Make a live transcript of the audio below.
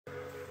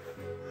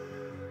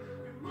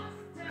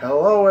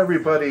Hello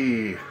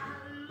everybody,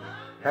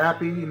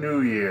 Happy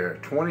New Year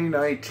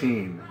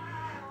 2019,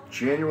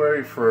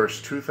 January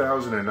 1st,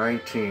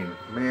 2019.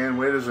 Man,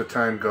 where does the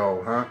time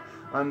go, huh?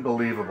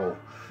 Unbelievable.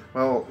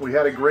 Well, we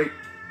had a great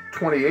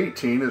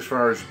 2018 as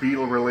far as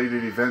Beatle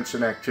related events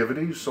and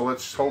activities, so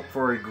let's hope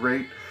for a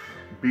great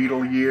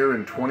Beatle year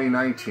in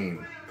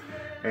 2019.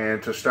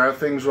 And to start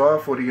things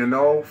off, what do you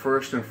know?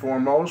 First and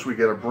foremost, we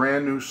get a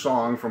brand new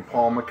song from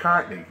Paul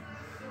McCartney.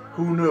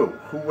 Who knew?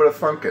 Who would have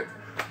thunk it?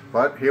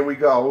 But here we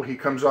go. He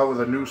comes out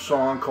with a new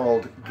song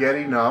called Get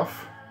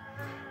Enough.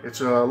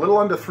 It's a little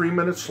under 3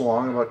 minutes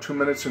long, about 2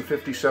 minutes and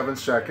 57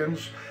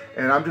 seconds.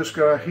 And I'm just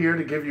here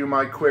to give you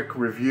my quick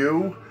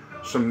review,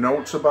 some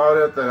notes about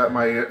it,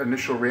 my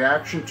initial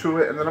reaction to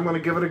it, and then I'm going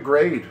to give it a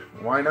grade.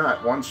 Why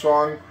not? One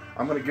song,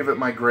 I'm going to give it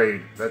my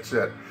grade. That's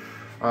it.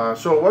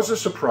 So it was a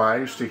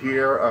surprise to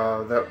hear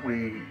that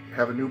we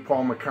have a new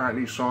Paul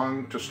McCartney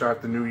song to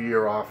start the new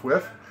year off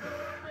with.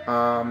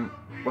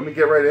 Let me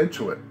get right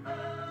into it.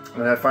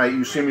 And if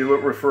you see me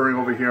referring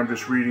over here, I'm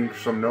just reading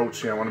some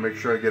notes here. I want to make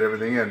sure I get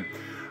everything in.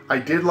 I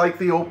did like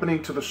the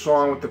opening to the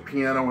song with the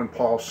piano and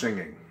Paul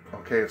singing.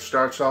 Okay, it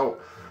starts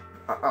out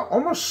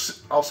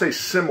almost, I'll say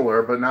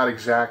similar, but not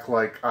exact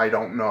like I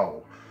Don't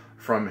Know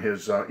from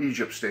his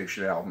Egypt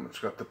Station album. It's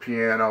got the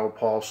piano,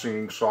 Paul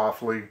singing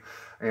softly,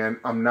 and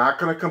I'm not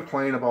going to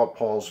complain about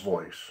Paul's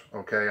voice.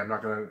 Okay, I'm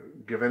not going to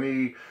give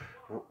any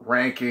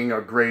ranking or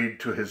grade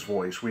to his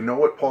voice. We know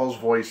what Paul's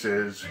voice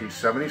is. He's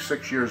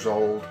 76 years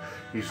old.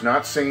 He's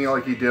not singing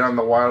like he did on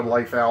the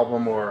Wildlife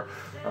album or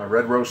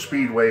Red Rose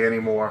Speedway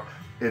anymore.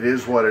 It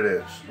is what it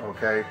is,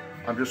 okay?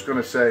 I'm just going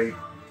to say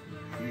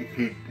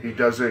he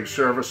does a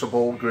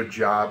serviceable, good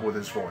job with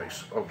his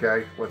voice,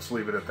 okay? Let's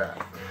leave it at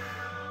that.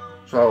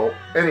 So,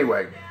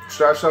 anyway,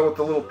 starts out with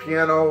the little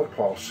piano,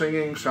 Paul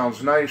singing,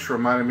 sounds nice,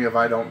 reminded me of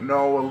I Don't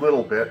Know a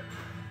little bit.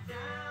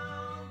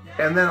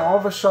 And then all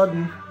of a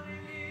sudden,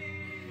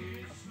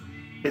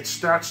 it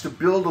starts to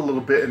build a little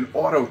bit and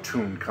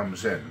auto-tune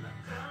comes in.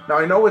 Now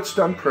I know it's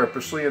done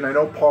purposely, and I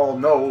know Paul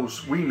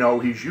knows, we know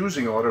he's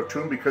using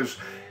auto-tune because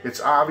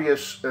it's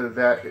obvious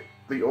that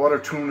the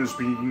auto-tune is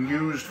being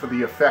used for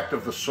the effect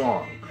of the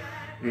song.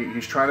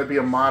 He's trying to be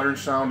a modern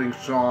sounding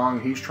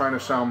song, he's trying to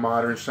sound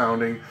modern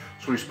sounding,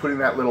 so he's putting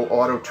that little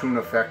auto-tune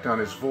effect on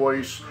his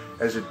voice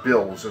as it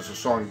builds, as the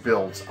song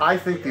builds. I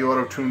think the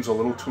auto-tune's a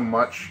little too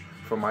much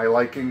for my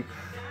liking.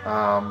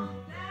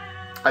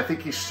 I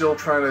think he's still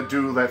trying to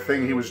do that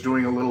thing he was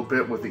doing a little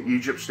bit with the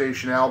Egypt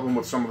Station album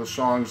with some of the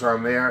songs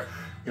on there.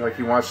 You know, like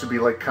he wants to be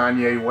like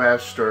Kanye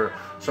West or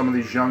some of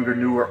these younger,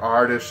 newer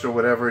artists or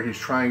whatever. He's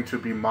trying to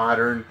be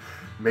modern.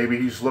 Maybe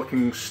he's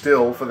looking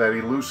still for that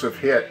elusive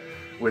hit,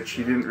 which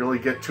he didn't really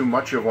get too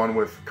much of one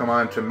with Come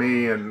On To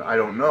Me and I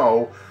Don't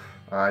Know.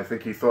 I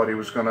think he thought he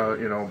was going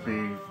to, you know,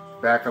 be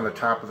back on the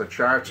top of the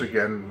charts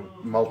again,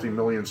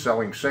 multi-million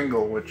selling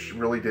single, which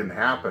really didn't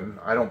happen.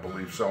 I don't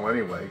believe so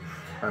anyway.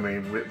 I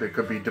mean, there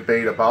could be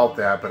debate about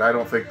that, but I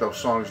don't think those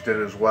songs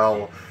did as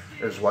well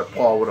as what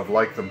Paul would have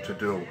liked them to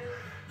do.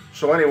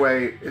 So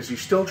anyway, is he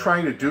still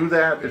trying to do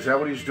that? Is that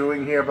what he's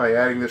doing here by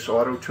adding this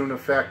auto-tune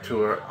effect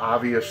to an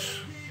obvious,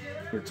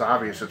 it's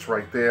obvious, it's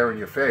right there in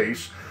your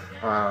face.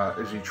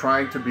 Is he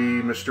trying to be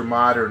Mr.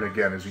 Modern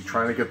again? Is he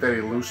trying to get that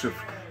elusive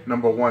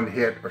 #1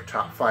 hit or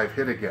top 5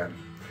 hit again?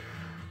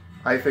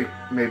 I think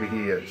maybe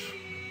he is.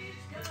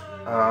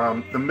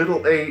 The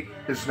middle 8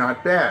 is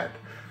not bad.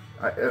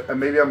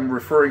 Maybe I'm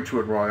referring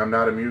to it wrong, I'm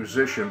not a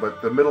musician,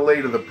 but the middle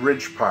 8 of the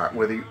bridge part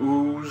where the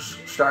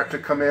oohs start to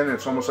come in,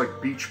 it's almost like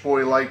Beach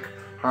Boy-like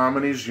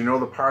harmonies. You know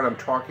the part I'm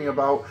talking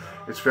about?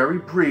 It's very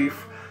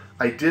brief.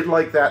 I did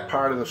like that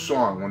part of the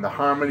song, when the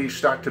harmonies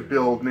start to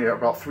build near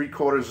about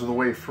 3/4 of the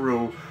way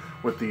through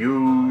with the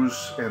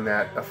oohs and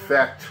that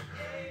effect,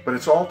 but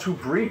it's all too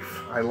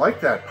brief. I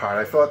like that part.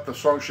 I thought the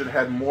song should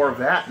have had more of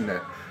that in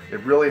it.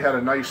 It really had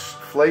a nice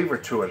flavor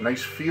to it,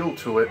 nice feel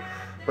to it.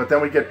 But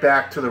then we get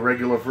back to the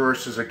regular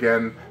verses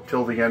again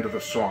till the end of the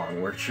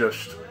song, where it's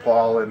just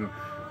Paul and,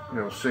 you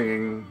know,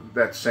 singing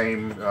that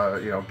same,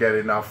 you know, Get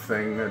Enough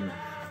thing and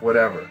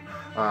whatever.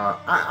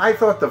 I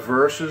thought the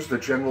verses, the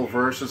general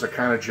verses, are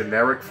kind of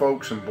generic,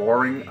 folks, and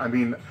boring. I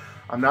mean,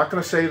 I'm not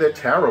going to say they're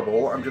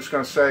terrible. I'm just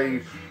going to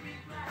say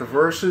the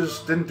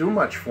verses didn't do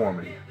much for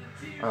me.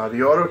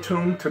 The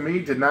auto-tune, to me,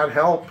 did not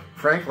help.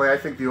 Frankly, I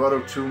think the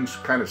auto-tune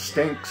kind of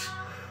stinks.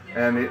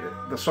 And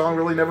the song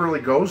really never really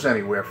goes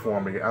anywhere for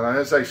me. And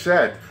as I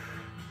said,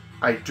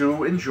 I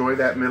do enjoy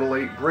that middle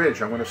 8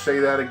 bridge. I'm going to say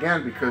that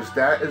again because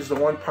that is the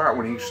one part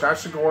when he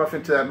starts to go off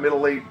into that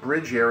middle 8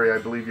 bridge area, I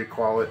believe you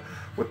call it,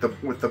 with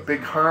the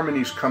big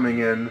harmonies coming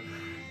in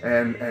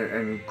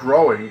and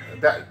growing.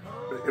 That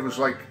it was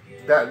like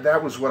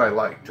that was what I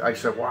liked. I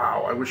said,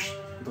 wow, I wish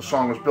the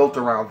song was built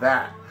around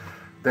that.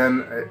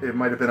 Then it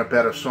might have been a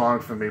better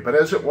song for me. But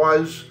as it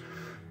was,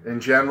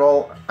 in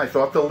general, I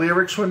thought the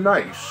lyrics were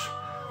nice.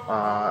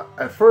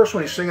 At first,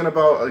 when he's singing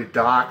about the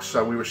docks,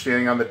 we were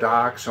standing on the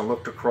docks and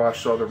looked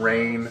across, saw the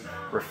rain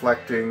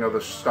reflecting, or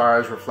the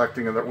stars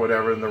reflecting in the,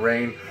 whatever in the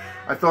rain.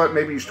 I thought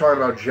maybe he's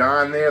talking about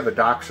John there, the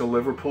docks of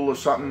Liverpool or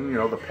something, you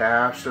know, the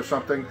past or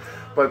something.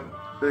 But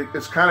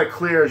it's kind of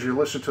clear as you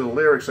listen to the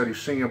lyrics that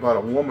he's singing about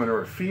a woman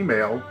or a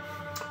female.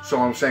 So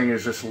I'm saying,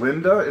 is this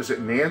Linda? Is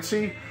it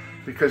Nancy?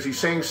 Because he's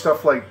saying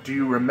stuff like, do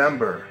you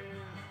remember?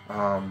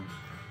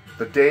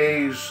 The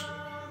days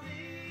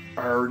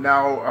are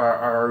now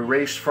are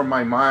erased from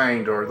my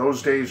mind, or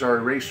those days are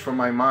erased from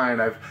my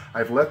mind.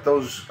 I've left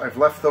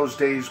those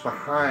days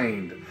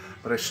behind,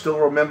 but I still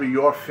remember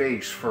your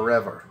face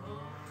forever.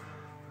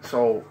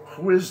 So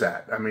who is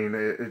that? I mean,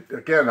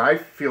 again, I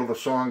feel the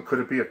song, could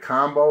it be a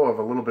combo of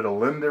a little bit of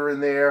Linda in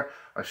there?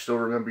 I still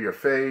remember your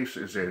face.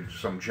 Is there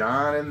some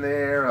John in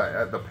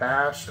there? The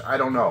past? I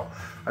don't know.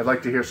 I'd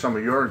like to hear some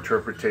of your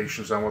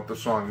interpretations on what the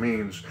song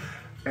means.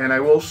 And I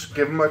will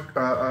give him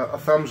a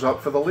thumbs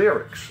up for the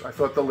lyrics. I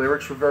thought the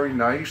lyrics were very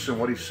nice, and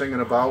what he's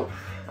singing about,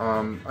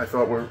 I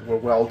thought were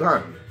well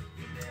done.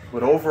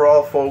 But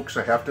overall, folks,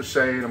 I have to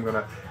say, and I'm going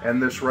to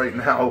end this right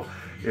now,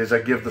 is I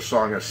give the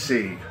song a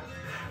C.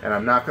 And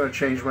I'm not going to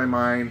change my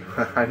mind.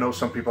 I know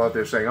some people out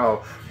there saying,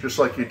 oh, just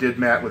like you did,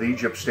 Matt, with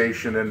Egypt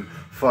Station and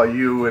For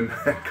You and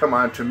Come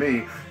On To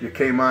Me, you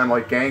came on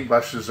like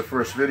gangbusters the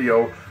first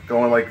video,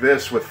 going like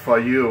this with For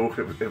You.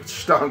 It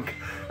stunk.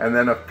 And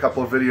then a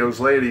couple of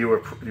videos later, you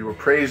were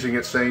praising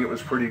it, saying it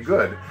was pretty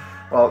good.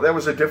 Well, that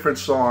was a different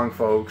song,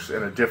 folks,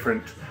 and a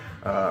different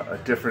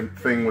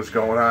thing was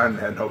going on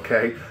then,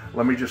 okay?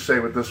 Let me just say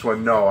with this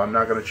one, no, I'm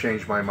not going to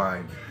change my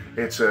mind.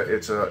 It's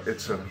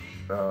an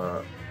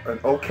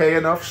okay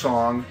enough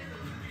song,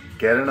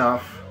 get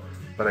enough,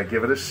 but I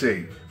give it a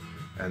C,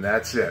 and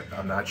that's it.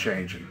 I'm not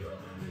changing.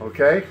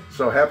 Okay,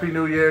 so Happy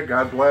New Year,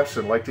 God bless,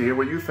 and like to hear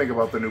what you think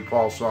about the new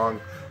Paul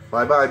song.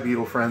 Bye-bye,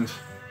 Beatle friends.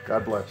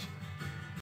 God bless.